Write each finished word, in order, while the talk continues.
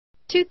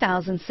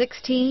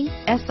2016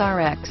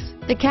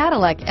 SRX. The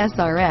Cadillac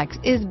SRX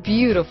is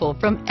beautiful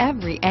from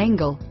every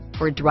angle.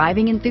 For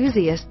driving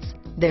enthusiasts,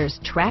 there's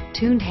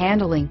track-tuned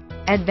handling,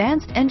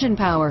 advanced engine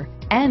power,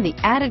 and the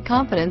added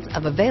confidence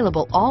of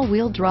available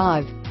all-wheel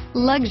drive.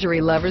 Luxury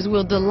lovers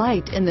will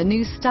delight in the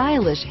new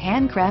stylish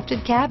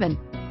handcrafted cabin.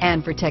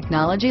 And for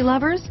technology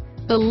lovers,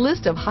 the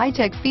list of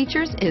high-tech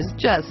features is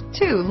just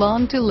too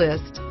long to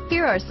list.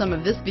 Here are some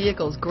of this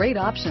vehicle's great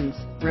options: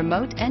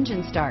 remote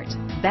engine start,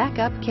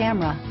 backup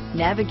camera,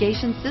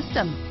 navigation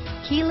system,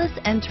 keyless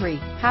entry,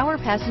 power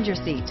passenger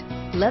seat,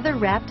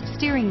 leather-wrapped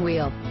steering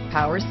wheel,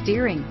 power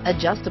steering,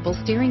 adjustable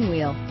steering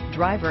wheel,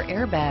 driver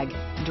airbag,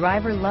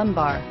 driver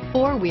lumbar,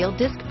 four-wheel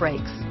disc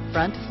brakes,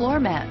 front floor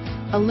mats,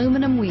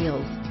 aluminum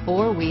wheels,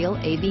 four-wheel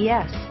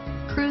ABS,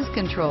 cruise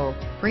control,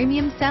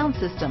 premium sound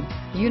system,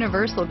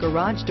 universal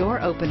garage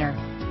door opener,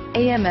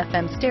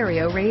 AM/FM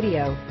stereo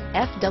radio,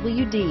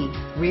 FWD,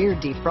 rear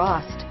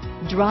defrost.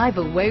 Drive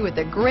away with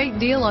a great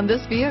deal on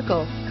this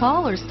vehicle.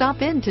 Call or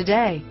stop in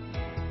today.